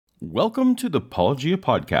Welcome to the Apologia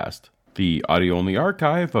Podcast, the audio-only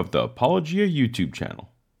archive of the Apologia YouTube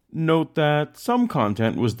channel. Note that some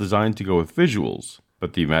content was designed to go with visuals,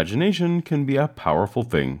 but the imagination can be a powerful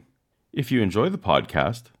thing. If you enjoy the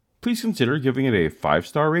podcast, please consider giving it a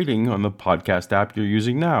 5-star rating on the podcast app you're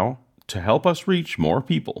using now to help us reach more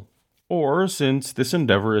people. Or, since this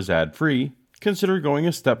endeavor is ad-free, consider going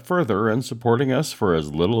a step further and supporting us for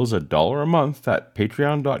as little as $1 a month at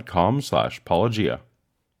patreon.com/apologia.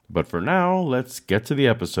 But for now, let's get to the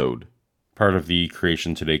episode. Part of the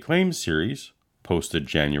Creation Today Claims series, posted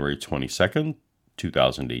January 22nd,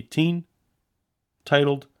 2018,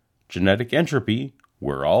 titled, Genetic Entropy,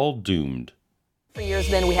 We're All Doomed. For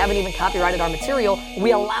years then, we haven't even copyrighted our material.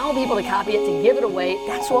 We allow people to copy it, to give it away.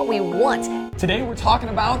 That's what we want. Today we're talking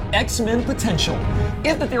about X-Men potential.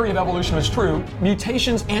 If the theory of evolution is true,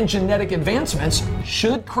 mutations and genetic advancements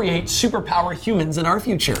should create superpower humans in our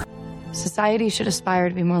future. Society should aspire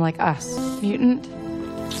to be more like us. Mutant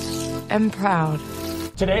and proud.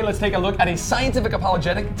 Today, let's take a look at a scientific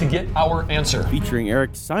apologetic to get our answer. Featuring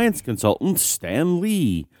Eric's science consultant, Stan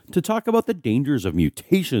Lee, to talk about the dangers of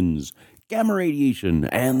mutations, gamma radiation,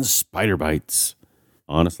 and spider bites.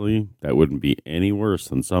 Honestly, that wouldn't be any worse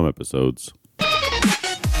than some episodes.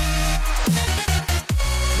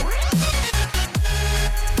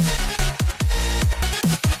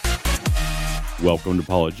 Welcome to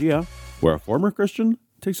Apologia, where a former Christian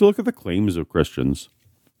takes a look at the claims of Christians.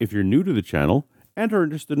 If you're new to the channel and are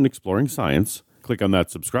interested in exploring science, click on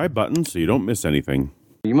that subscribe button so you don't miss anything.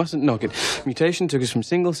 You mustn't knock it. Mutation took us from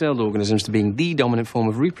single-celled organisms to being the dominant form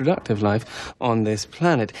of reproductive life on this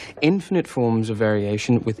planet. Infinite forms of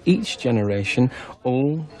variation with each generation,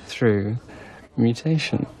 all through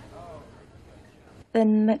mutation.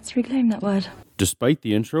 Then let's reclaim that word. Despite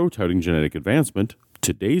the intro touting genetic advancement,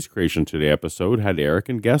 today's Creation Today episode had Eric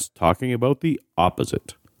and guests talking about the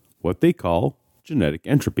opposite, what they call genetic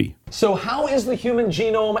entropy. So how is the human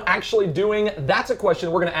genome actually doing? That's a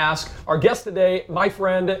question we're going to ask our guest today, my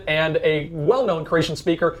friend and a well-known creation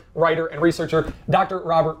speaker, writer, and researcher, Dr.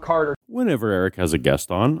 Robert Carter. Whenever Eric has a guest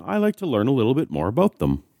on, I like to learn a little bit more about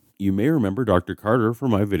them. You may remember Dr. Carter from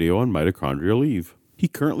my video on mitochondrial Eve. He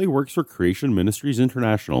currently works for Creation Ministries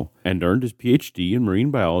International and earned his PhD in marine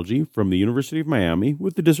biology from the University of Miami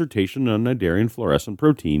with the dissertation on Cnidarian fluorescent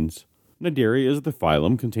proteins. Cnidaria is the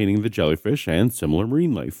phylum containing the jellyfish and similar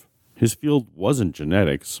marine life. His field wasn't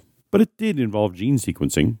genetics, but it did involve gene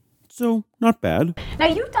sequencing, so not bad. Now,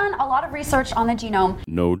 you've done a lot of research on the genome.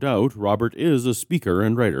 No doubt, Robert is a speaker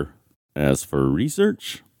and writer. As for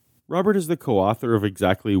research, Robert is the co-author of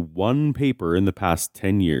exactly one paper in the past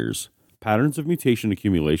 10 years. Patterns of mutation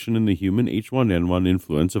accumulation in the human H1N1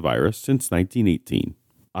 influenza virus since 1918.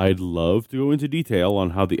 I'd love to go into detail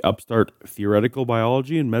on how the upstart Theoretical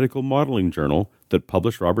Biology and Medical Modeling journal that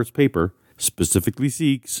published Robert's paper specifically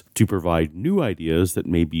seeks to provide new ideas that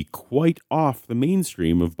may be quite off the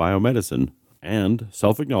mainstream of biomedicine, and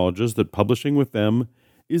self-acknowledges that publishing with them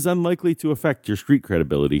is unlikely to affect your street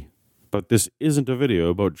credibility. But this isn't a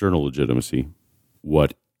video about journal legitimacy.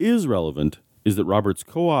 What is relevant is that Robert's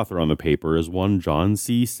co-author on the paper is one John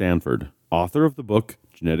C. Sanford, author of the book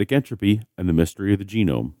Genetic Entropy and the Mystery of the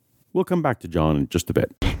Genome. We'll come back to John in just a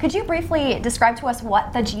bit. Could you briefly describe to us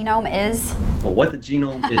what the genome is? Well, what the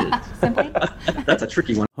genome is. Simply? That's a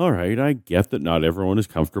tricky one. All right, I get that not everyone is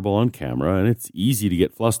comfortable on camera and it's easy to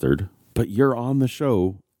get flustered, but you're on the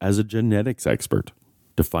show as a genetics expert.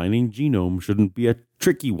 Defining genome shouldn't be a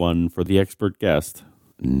tricky one for the expert guest.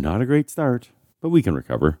 Not a great start, but we can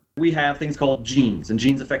recover. We have things called genes, and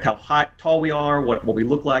genes affect how tall we are, what we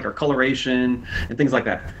look like, our coloration, and things like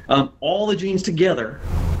that. All the genes together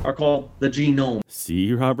are called the genome.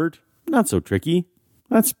 See, Robert? Not so tricky.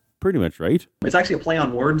 That's pretty much right. It's actually a play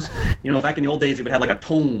on words. You know, back in the old days, you would have like a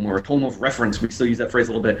tome or a tome of reference. We still use that phrase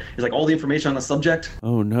a little bit. It's like all the information on the subject.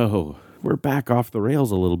 Oh no, we're back off the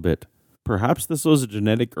rails a little bit. Perhaps this was a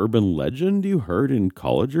genetic urban legend you heard in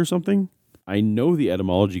college or something? I know the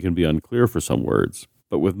etymology can be unclear for some words,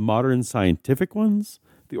 but with modern scientific ones,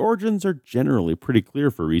 the origins are generally pretty clear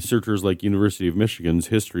for researchers like University of Michigan's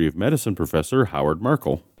History of Medicine professor Howard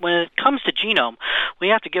Markle. When it comes to genome, we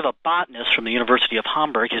have to give a botanist from the University of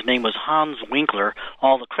Hamburg, his name was Hans Winkler,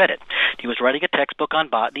 all the credit. He was writing a textbook on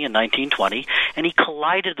botany in 1920, and he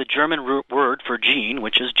collided the German root word for gene,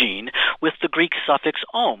 which is gene, with the Greek suffix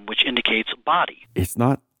 "ome," which indicates body. It's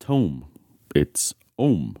not tome, it's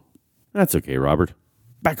ohm. That's okay, Robert.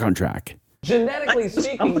 Back on track. Genetically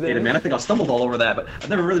speaking, Complicated, man. I think I stumbled all over that, but I've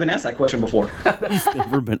never really been asked that question before. He's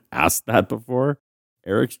never been asked that before.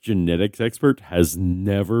 Eric's genetics expert has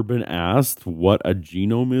never been asked what a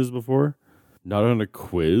genome is before. Not on a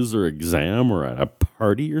quiz or exam or at a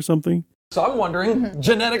party or something? So I'm wondering,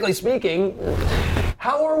 genetically speaking,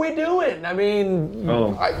 how are we doing? I mean,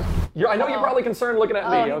 I know you're probably concerned looking at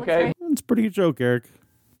me, okay? It's a pretty good joke, Eric.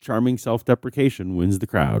 Charming self-deprecation wins the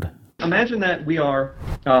crowd. Imagine that we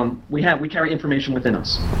carry information within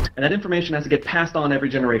us, and that information has to get passed on every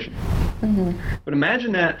generation. But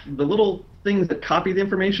imagine that the little things that copy the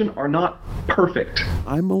information are not perfect.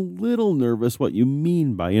 I'm a little nervous what you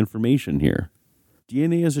mean by information here.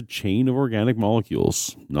 DNA is a chain of organic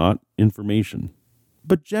molecules, not information.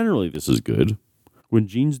 But generally this is good. When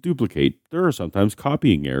genes duplicate, there are sometimes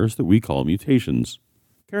copying errors that we call mutations.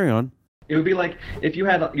 Carry on. It would be like if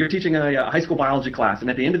you're teaching a high school biology class, and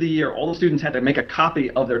at the end of the year, all the students had to make a copy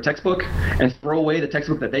of their textbook and throw away the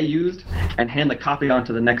textbook that they used and hand the copy on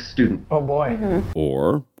to the next student. Oh boy.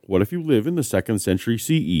 Or what if you live in the 2nd century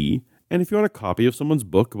CE, and if you had a copy of someone's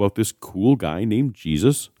book about this cool guy named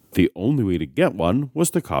Jesus, the only way to get one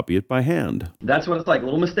was to copy it by hand? That's what it's like.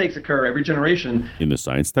 Little mistakes occur every generation. In the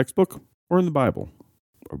science textbook or in the Bible?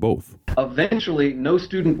 Or both? Eventually, no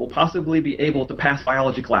student will possibly be able to pass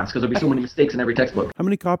biology class because there'll be so many mistakes in every textbook. How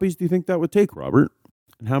many copies do you think that would take, Robert?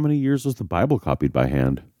 And how many years was the Bible copied by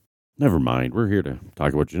hand? Never mind, we're here to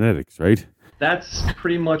talk about genetics, right? That's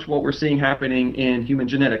pretty much what we're seeing happening in human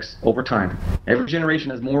genetics over time. Every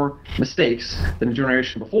generation has more mistakes than the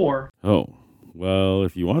generation before. Oh, well,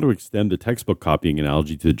 if you want to extend the textbook copying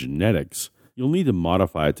analogy to genetics, you'll need to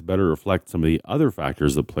modify it to better reflect some of the other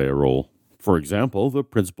factors that play a role. For example, the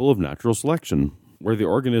principle of natural selection, where the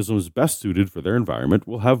organisms best suited for their environment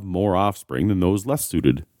will have more offspring than those less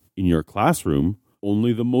suited. In your classroom,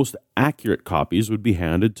 only the most accurate copies would be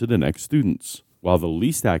handed to the next students, while the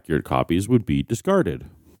least accurate copies would be discarded.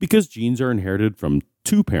 Because genes are inherited from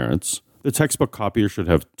 2 parents, the textbook copier should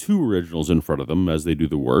have 2 originals in front of them as they do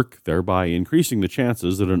the work, thereby increasing the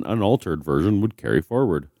chances that an unaltered version would carry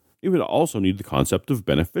forward. It would also need the concept of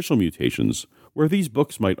beneficial mutations, where these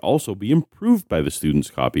books might also be improved by the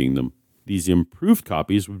students copying them. These improved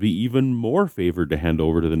copies would be even more favored to hand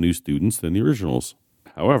over to the new students than the originals.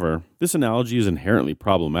 However, this analogy is inherently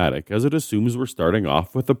problematic as it assumes we're starting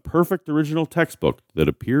off with a perfect original textbook that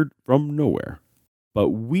appeared from nowhere. But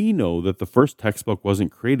we know that the first textbook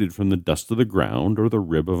wasn't created from the dust of the ground or the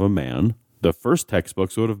rib of a man. The first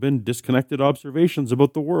textbooks would have been disconnected observations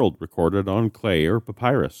about the world recorded on clay or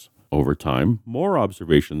papyrus. Over time, more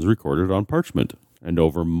observations recorded on parchment. And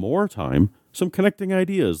over more time, some connecting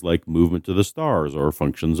ideas like movement to the stars or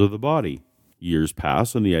functions of the body. Years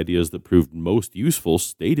pass and the ideas that proved most useful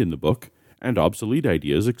stayed in the book, and obsolete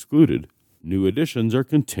ideas excluded. New editions are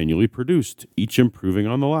continually produced, each improving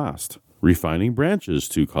on the last, refining branches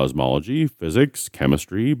to cosmology, physics,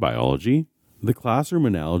 chemistry, biology. The classroom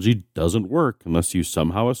analogy doesn't work unless you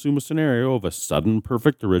somehow assume a scenario of a sudden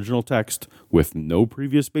perfect original text with no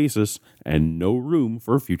previous basis and no room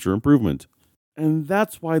for future improvement. And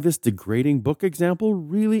that's why this degrading book example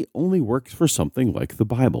really only works for something like the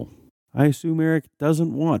Bible. I assume Eric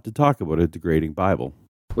doesn't want to talk about a degrading Bible.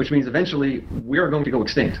 Which means eventually we are going to go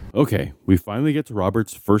extinct. Okay, we finally get to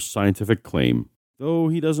Robert's first scientific claim, though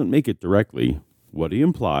he doesn't make it directly. What he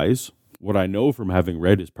implies, what I know from having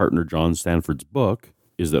read his partner John Stanford's book,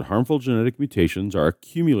 is that harmful genetic mutations are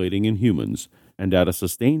accumulating in humans, and at a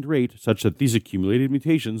sustained rate such that these accumulated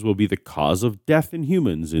mutations will be the cause of death in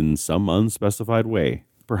humans in some unspecified way.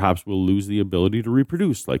 Perhaps we'll lose the ability to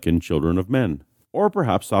reproduce like in children of men. Or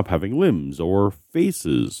perhaps stop having limbs, or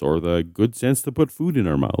faces, or the good sense to put food in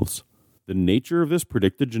our mouths. The nature of this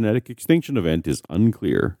predicted genetic extinction event is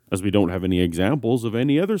unclear, as we don't have any examples of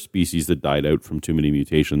any other species that died out from too many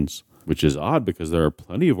mutations. Which is odd because there are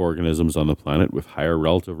plenty of organisms on the planet with higher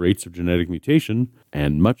relative rates of genetic mutation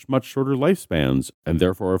and much, much shorter lifespans, and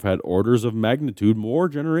therefore have had orders of magnitude more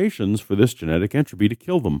generations for this genetic entropy to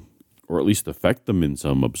kill them, or at least affect them in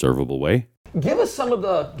some observable way. Give us some of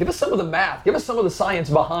the math. Give us some of the science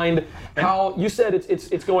behind how you said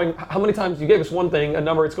it's going. How many times you gave us one thing, a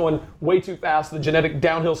number? It's going way too fast. The genetic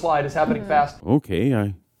downhill slide is happening fast. Okay,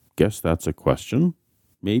 I guess that's a question.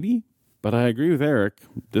 Maybe. But I agree with Eric.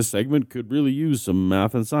 This segment could really use some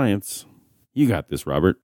math and science. You got this,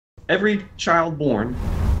 Robert. Every child born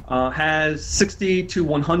has 60 to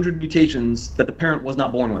 100 mutations that the parent was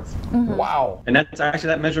not born with. Mm-hmm. Wow. And that's actually,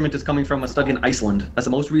 that measurement is coming from a study in Iceland. That's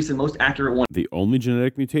the most recent, most accurate one. The only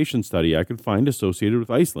genetic mutation study I could find associated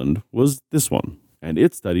with Iceland was this one. And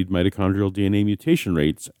it studied mitochondrial DNA mutation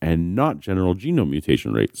rates and not general genome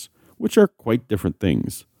mutation rates, which are quite different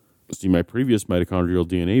things. See my previous mitochondrial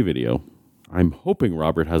DNA video. I'm hoping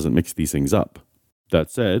Robert hasn't mixed these things up. That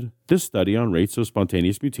said, this study on rates of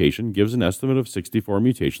spontaneous mutation gives an estimate of 64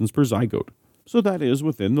 mutations per zygote. So that is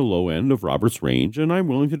within the low end of Robert's range, and I'm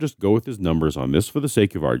willing to just go with his numbers on this for the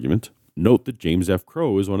sake of argument. Note that James F.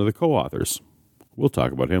 Crow is one of the co-authors. We'll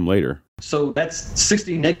talk about him later. So that's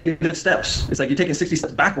 60 negative steps. It's like you're taking 60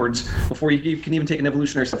 steps backwards before you can even take an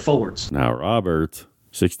evolutionary step forwards. Now, Robert,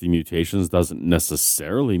 60 mutations doesn't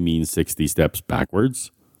necessarily mean 60 steps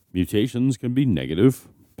backwards. Mutations can be negative,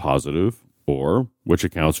 positive, or, which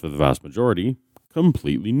accounts for the vast majority,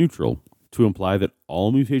 completely neutral. To imply that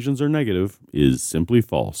all mutations are negative is simply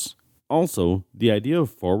false. Also, the idea of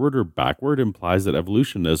forward or backward implies that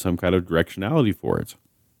evolution has some kind of directionality for it.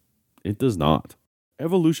 It does not.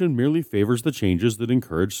 Evolution merely favors the changes that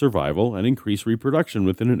encourage survival and increase reproduction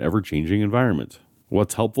within an ever-changing environment.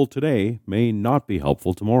 What's helpful today may not be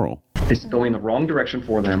helpful tomorrow. It's going the wrong direction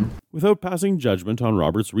for them. Without passing judgment on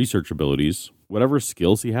Robert's research abilities, whatever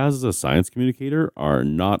skills he has as a science communicator are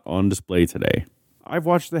not on display today. I've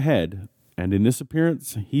watched The Head, and in this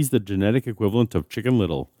appearance, he's the genetic equivalent of Chicken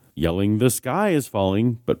Little, yelling "the sky is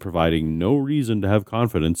falling," but providing no reason to have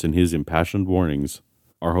confidence in his impassioned warnings.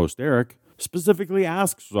 Our host Eric specifically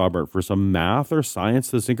asks Robert for some math or science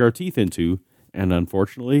to sink our teeth into, and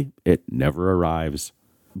unfortunately, it never arrives.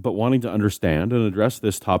 But wanting to understand and address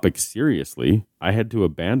this topic seriously, I had to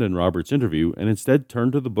abandon Robert's interview and instead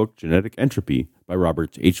turn to the book Genetic Entropy by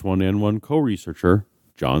Robert's H1N1 co-researcher,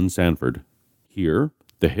 John Sanford. Here,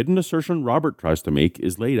 the hidden assertion Robert tries to make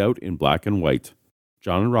is laid out in black and white.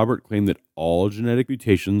 John and Robert claim that all genetic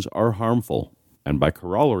mutations are harmful, and by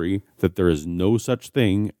corollary, that there is no such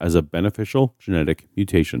thing as a beneficial genetic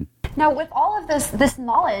mutation. Now, with all of this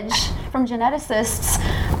knowledge from geneticists,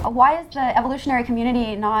 why is the evolutionary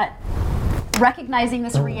community not recognizing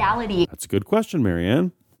this reality? That's a good question,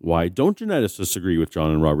 Marianne. Why don't geneticists agree with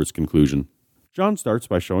John and Robert's conclusion? John starts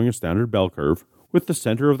by showing a standard bell curve, with the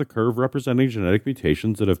center of the curve representing genetic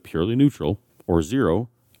mutations that have purely neutral, or zero,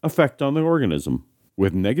 effect on the organism,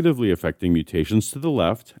 with negatively affecting mutations to the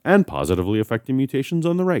left and positively affecting mutations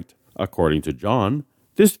on the right. According to John,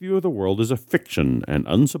 this view of the world is a fiction and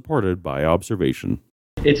unsupported by observation.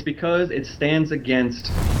 It's because it stands against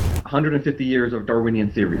 150 years of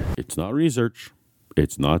Darwinian theory. It's not research.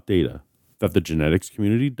 It's not data. That the genetics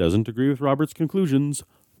community doesn't agree with Robert's conclusions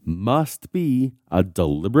must be a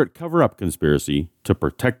deliberate cover-up conspiracy to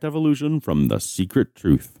protect evolution from the secret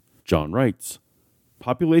truth. John writes,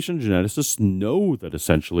 population geneticists know that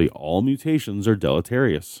essentially all mutations are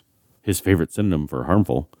deleterious, his favorite synonym for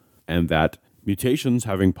harmful, and that mutations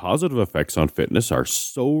having positive effects on fitness are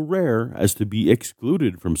so rare as to be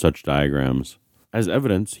excluded from such diagrams. As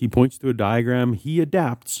evidence, he points to a diagram he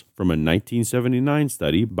adapts from a 1979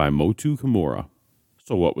 study by Motu Kimura.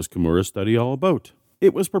 So what was Kimura's study all about?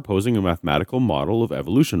 It was proposing a mathematical model of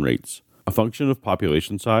evolution rates, a function of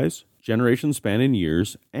population size, generation span in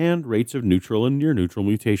years, and rates of neutral and near-neutral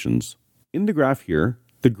mutations. In the graph here,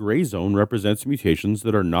 the gray zone represents mutations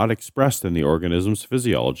that are not expressed in the organism's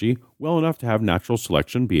physiology well enough to have natural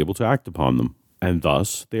selection be able to act upon them, and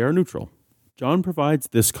thus they are neutral. John provides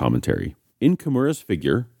this commentary. In Kimura's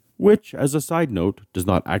figure, which, as a side note, does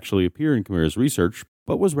not actually appear in Kimura's research,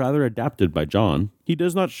 but was rather adapted by John, he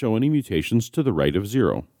does not show any mutations to the right of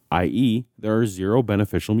zero, i.e., there are zero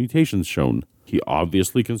beneficial mutations shown. He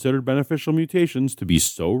obviously considered beneficial mutations to be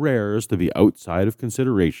so rare as to be outside of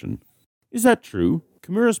consideration. Is that true?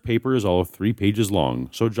 Kimura's paper is all of 3 pages long,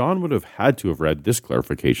 so John would have had to have read this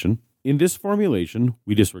clarification. In this formulation,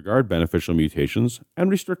 we disregard beneficial mutations and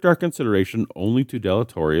restrict our consideration only to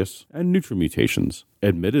deleterious and neutral mutations.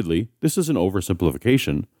 Admittedly, this is an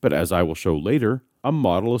oversimplification, but as I will show later, a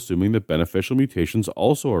model assuming that beneficial mutations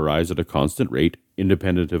also arise at a constant rate,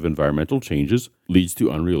 independent of environmental changes, leads to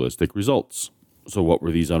unrealistic results. So what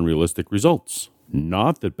were these unrealistic results?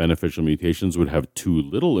 Not that beneficial mutations would have too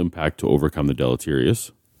little impact to overcome the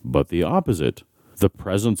deleterious, but the opposite. The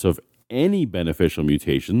presence of any beneficial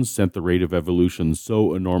mutations sent the rate of evolution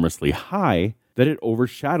so enormously high that it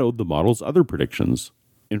overshadowed the model's other predictions.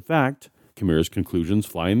 In fact, Kimura's conclusions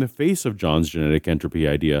fly in the face of John's genetic entropy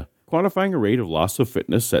idea, quantifying a rate of loss of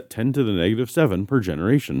fitness at 10 to the negative 7 per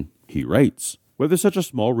generation. He writes, whether such a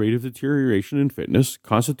small rate of deterioration in fitness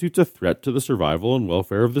constitutes a threat to the survival and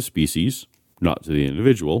welfare of the species, not to the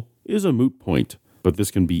individual, is a moot point. But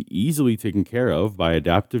this can be easily taken care of by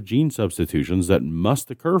adaptive gene substitutions that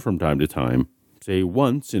must occur from time to time, say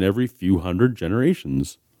once in every few hundred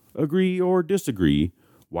generations. Agree or disagree,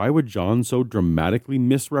 why would John so dramatically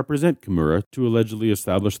misrepresent Kimura to allegedly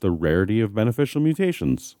establish the rarity of beneficial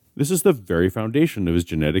mutations? This is the very foundation of his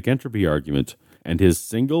genetic entropy argument, and his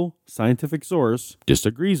single scientific source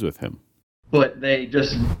disagrees with him. but they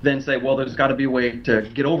just then say, well, there's got to be a way to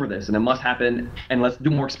get over this, and it must happen, and let's do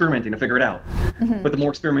more experimenting to figure it out. But the more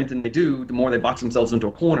experimenting they do, the more they box themselves into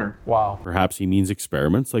a corner. Wow. Perhaps he means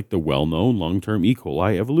experiments like the well-known long-term E.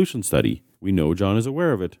 coli evolution study. We know John is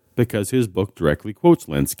aware of it because his book directly quotes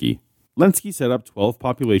Lenski. Lenski set up 12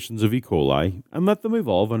 populations of E. coli and let them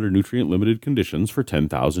evolve under nutrient-limited conditions for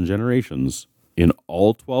 10,000 generations. In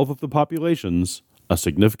all 12 of the populations, a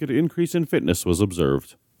significant increase in fitness was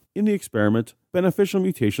observed. In the experiment, beneficial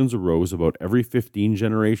mutations arose about every 15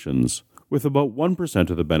 generations, with about 1%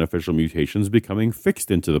 of the beneficial mutations becoming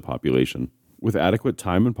fixed into the population. With adequate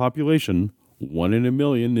time and population, 1 in a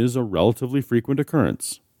million is a relatively frequent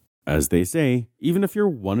occurrence. As they say, even if you're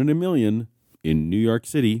 1 in a million, in New York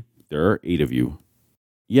City, there are 8 of you.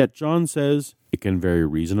 Yet John says it can very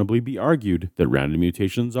reasonably be argued that random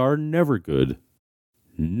mutations are never good.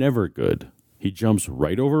 Never good. He jumps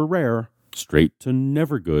right over rare, straight to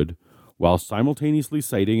never good, while simultaneously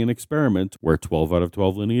citing an experiment where 12 out of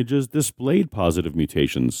 12 lineages displayed positive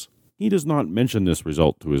mutations. He does not mention this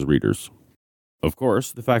result to his readers. Of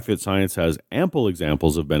course, the fact that science has ample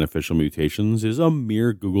examples of beneficial mutations is a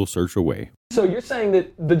mere Google search away. So you're saying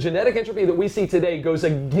that the genetic entropy that we see today goes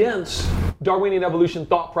against Darwinian evolution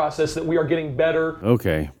thought process, that we are getting better?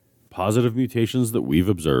 Okay, positive mutations that we've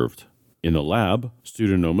observed. In the lab,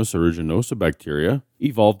 Pseudomonas aeruginosa bacteria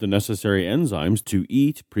evolved the necessary enzymes to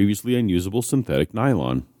eat previously unusable synthetic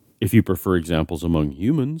nylon. If you prefer examples among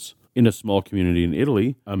humans, in a small community in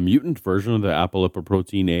Italy, a mutant version of the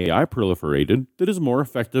apolipoprotein AI proliferated that is more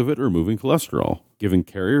effective at removing cholesterol, giving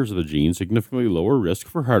carriers of the gene significantly lower risk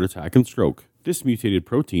for heart attack and stroke. This mutated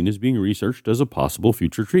protein is being researched as a possible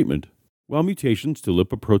future treatment. While mutations to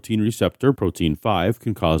lipoprotein receptor protein 5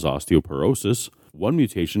 can cause osteoporosis, one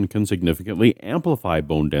mutation can significantly amplify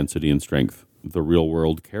bone density and strength. The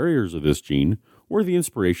real-world carriers of this gene were the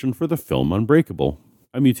inspiration for the film Unbreakable.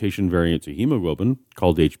 A mutation variant to hemoglobin,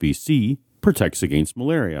 called HBC, protects against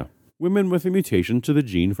malaria. Women with a mutation to the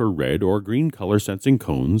gene for red or green color-sensing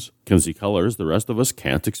cones can see colors the rest of us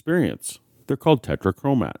can't experience. They're called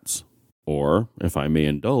tetrachromats. Or, if I may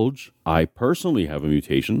indulge, I personally have a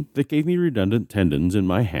mutation that gave me redundant tendons in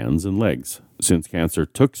my hands and legs. Since cancer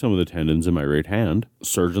took some of the tendons in my right hand,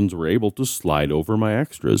 surgeons were able to slide over my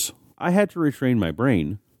extras. I had to retrain my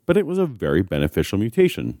brain, but it was a very beneficial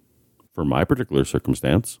mutation for my particular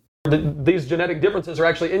circumstance. These genetic differences are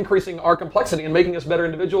actually increasing our complexity and making us better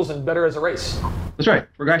individuals and better as a race. That's right.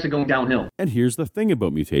 We're actually going downhill. And here's the thing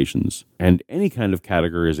about mutations, and any kind of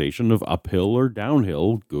categorization of uphill or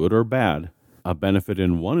downhill, good or bad. A benefit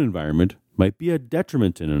in one environment might be a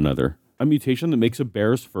detriment in another. A mutation that makes a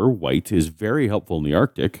bear's fur white is very helpful in the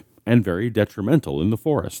Arctic and very detrimental in the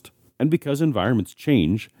forest. And because environments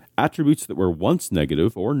change, attributes that were once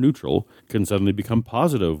negative or neutral can suddenly become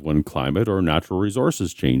positive when climate or natural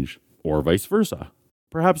resources change, or vice versa.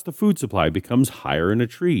 Perhaps the food supply becomes higher in a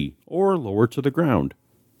tree or lower to the ground.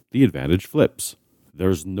 The advantage flips.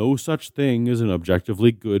 There's no such thing as an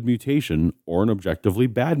objectively good mutation or an objectively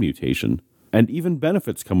bad mutation, and even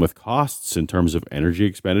benefits come with costs in terms of energy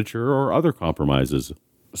expenditure or other compromises.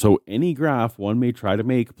 So any graph one may try to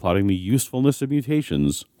make plotting the usefulness of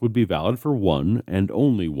mutations would be valid for one and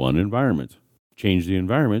only one environment. Change the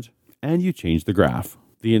environment, and you change the graph.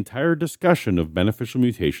 The entire discussion of beneficial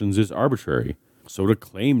mutations is arbitrary, so to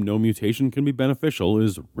claim no mutation can be beneficial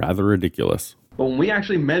is rather ridiculous. But when we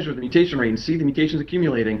actually measure the mutation rate and see the mutations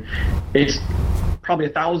accumulating, it's probably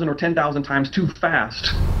 1,000 or 10,000 times too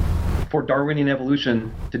fast for Darwinian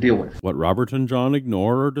evolution to deal with. What Robert and John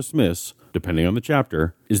ignore or dismiss, depending on the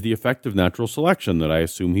chapter, is the effect of natural selection that I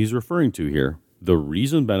assume he's referring to here. The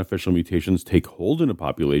reason beneficial mutations take hold in a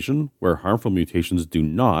population where harmful mutations do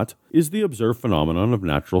not is the observed phenomenon of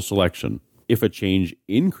natural selection. If a change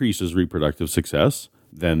increases reproductive success,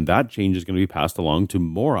 then that change is going to be passed along to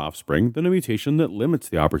more offspring than a mutation that limits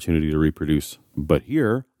the opportunity to reproduce. But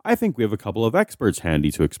here, I think we have a couple of experts handy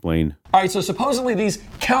to explain. All right, so supposedly these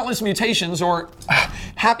countless mutations or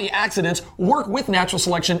happy accidents work with natural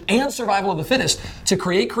selection and survival of the fittest to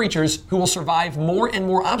create creatures who will survive more and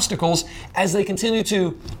more obstacles as they continue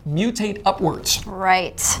to mutate upwards.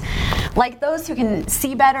 Right. Like those who can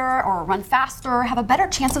see better or run faster have a better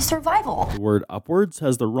chance of survival. The word upwards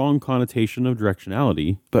has the wrong connotation of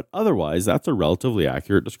directionality, but otherwise that's a relatively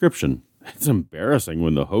accurate description. It's embarrassing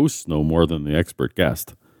when the hosts know more than the expert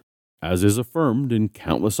guest. As is affirmed in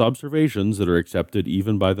countless observations that are accepted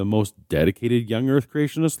even by the most dedicated young Earth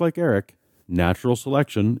creationists like Eric, natural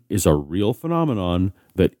selection is a real phenomenon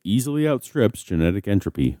that easily outstrips genetic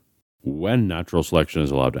entropy. When natural selection is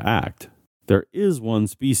allowed to act, there is one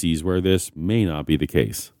species where this may not be the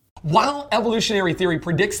case. While evolutionary theory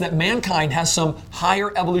predicts that mankind has some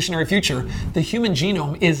higher evolutionary future, the human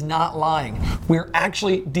genome is not lying. We're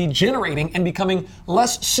actually degenerating and becoming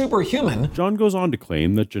less superhuman. John goes on to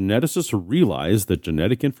claim that geneticists realize that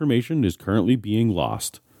genetic information is currently being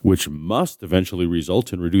lost, which must eventually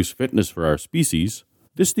result in reduced fitness for our species.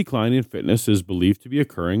 This decline in fitness is believed to be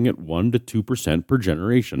occurring at 1 to 2% per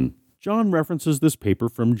generation. John references this paper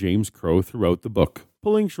from James Crow throughout the book,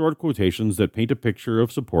 pulling short quotations that paint a picture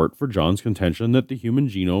of support for John's contention that the human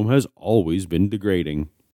genome has always been degrading.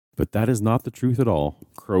 But that is not the truth at all.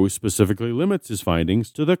 Crow specifically limits his findings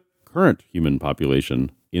to the current human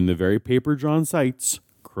population. In the very paper John cites,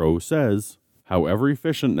 Crow says, however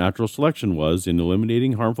efficient natural selection was in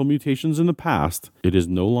eliminating harmful mutations in the past, it is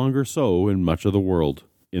no longer so in much of the world.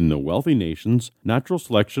 In the wealthy nations, natural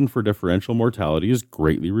selection for differential mortality is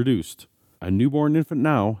greatly reduced. A newborn infant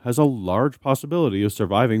now has a large possibility of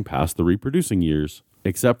surviving past the reproducing years.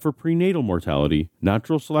 Except for prenatal mortality,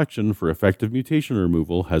 natural selection for effective mutation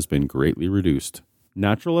removal has been greatly reduced.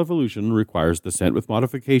 Natural evolution requires descent with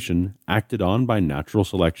modification acted on by natural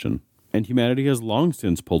selection, and humanity has long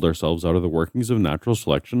since pulled ourselves out of the workings of natural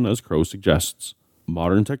selection, as Crow suggests.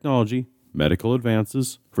 Modern technology, medical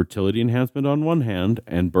advances, fertility enhancement on one hand,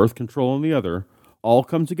 and birth control on the other, all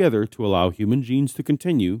come together to allow human genes to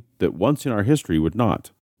continue that once in our history would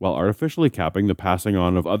not, while artificially capping the passing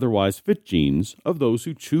on of otherwise fit genes of those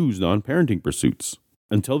who choose non-parenting pursuits.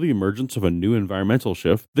 Until the emergence of a new environmental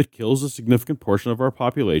shift that kills a significant portion of our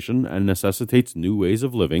population and necessitates new ways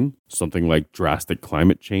of living, something like drastic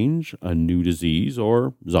climate change, a new disease,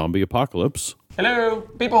 or zombie apocalypse. Hello,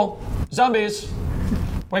 people, zombies.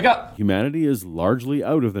 Wake up! Humanity is largely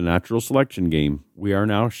out of the natural selection game. We are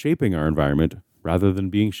now shaping our environment rather than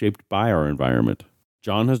being shaped by our environment.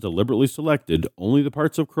 John has deliberately selected only the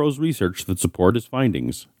parts of Crow's research that support his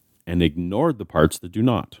findings and ignored the parts that do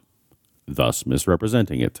not, thus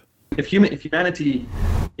misrepresenting it. If humanity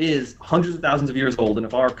is hundreds of thousands of years old, and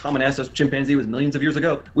if our common ancestor chimpanzee was millions of years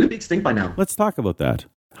ago, we'd be extinct by now. Let's talk about that.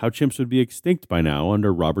 How chimps would be extinct by now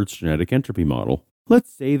under Robert's genetic entropy model.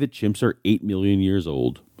 Let's say that chimps are 8 million years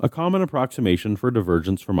old, a common approximation for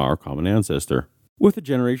divergence from our common ancestor. With a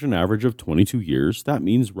generation average of 22 years, that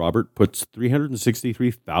means Robert puts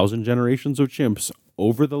 363,000 generations of chimps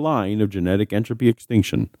over the line of genetic entropy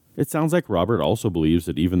extinction. It sounds like Robert also believes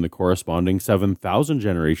that even the corresponding 7,000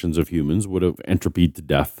 generations of humans would have entropied to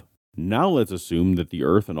death. Now let's assume that the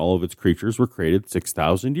Earth and all of its creatures were created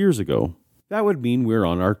 6,000 years ago. That would mean we're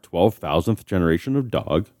on our 12,000th generation of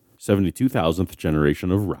dog, 72,000th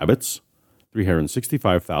generation of rabbits,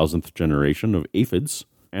 365,000th generation of aphids,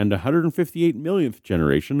 and 158 millionth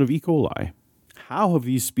generation of E. coli. How have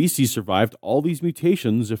these species survived all these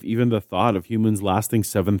mutations if even the thought of humans lasting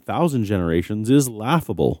 7,000 generations is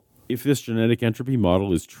laughable? If this genetic entropy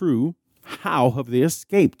model is true, how have they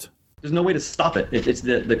escaped? There's no way to stop it. It's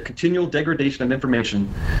the continual degradation of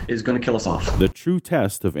information is going to kill us off. The true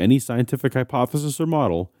test of any scientific hypothesis or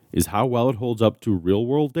model is how well it holds up to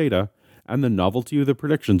real-world data and the novelty of the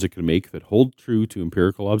predictions it can make that hold true to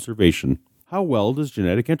empirical observation. How well does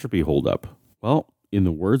genetic entropy hold up? Well, in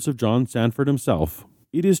the words of John Sanford himself,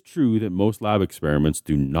 it is true that most lab experiments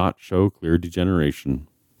do not show clear degeneration.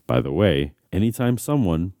 By the way, anytime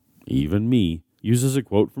someone, even me, uses a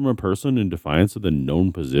quote from a person in defiance of the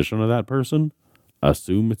known position of that person,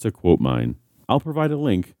 assume it's a quote mine. I'll provide a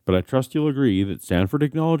link, but I trust you'll agree that Sanford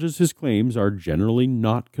acknowledges his claims are generally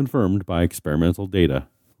not confirmed by experimental data.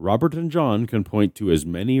 Robert and John can point to as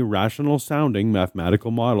many rational-sounding mathematical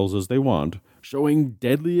models as they want, showing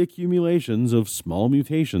deadly accumulations of small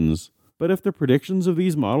mutations. But if the predictions of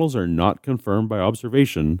these models are not confirmed by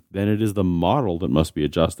observation, then it is the model that must be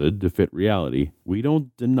adjusted to fit reality. We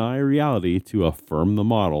don't deny reality to affirm the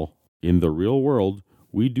model. In the real world,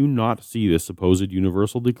 we do not see this supposed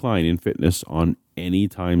universal decline in fitness on any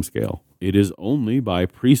timescale. It is only by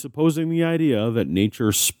presupposing the idea that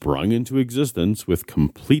nature sprung into existence with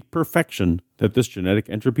complete perfection that this genetic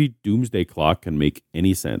entropy doomsday clock can make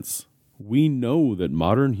any sense. We know that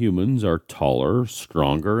modern humans are taller,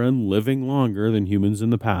 stronger, and living longer than humans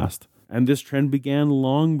in the past, and this trend began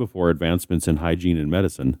long before advancements in hygiene and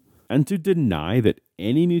medicine. And to deny that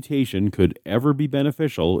any mutation could ever be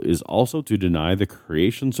beneficial is also to deny the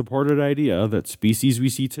creation-supported idea that species we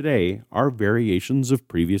see today are variations of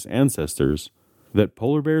previous ancestors, that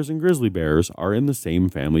polar bears and grizzly bears are in the same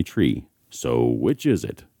family tree. So which is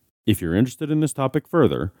it? If you're interested in this topic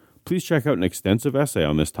further, please check out an extensive essay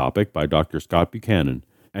on this topic by Dr. Scott Buchanan,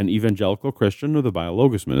 an evangelical Christian of the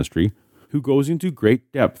Biologos Ministry, who goes into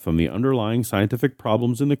great depth on the underlying scientific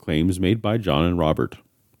problems in the claims made by John and Robert.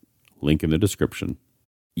 Link in the description.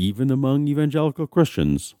 Even among evangelical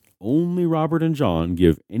Christians, only Robert and John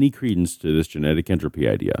give any credence to this genetic entropy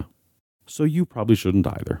idea. So you probably shouldn't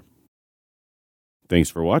either. Thanks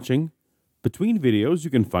for watching. Between videos, you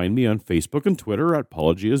can find me on Facebook and Twitter at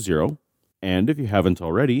Paulogia0. And if you haven't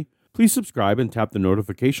already, please subscribe and tap the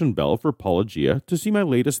notification bell for Paulogia to see my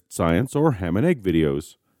latest science or ham and egg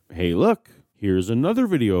videos. Hey look, here's another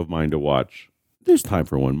video of mine to watch. There's time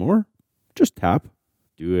for one more. Just tap.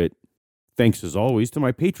 Do it. Thanks as always to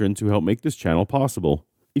my patrons who help make this channel possible.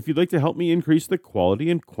 If you'd like to help me increase the quality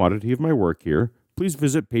and quantity of my work here, please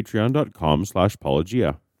visit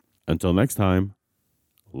patreon.com/Paulogia. Until next time,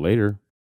 later.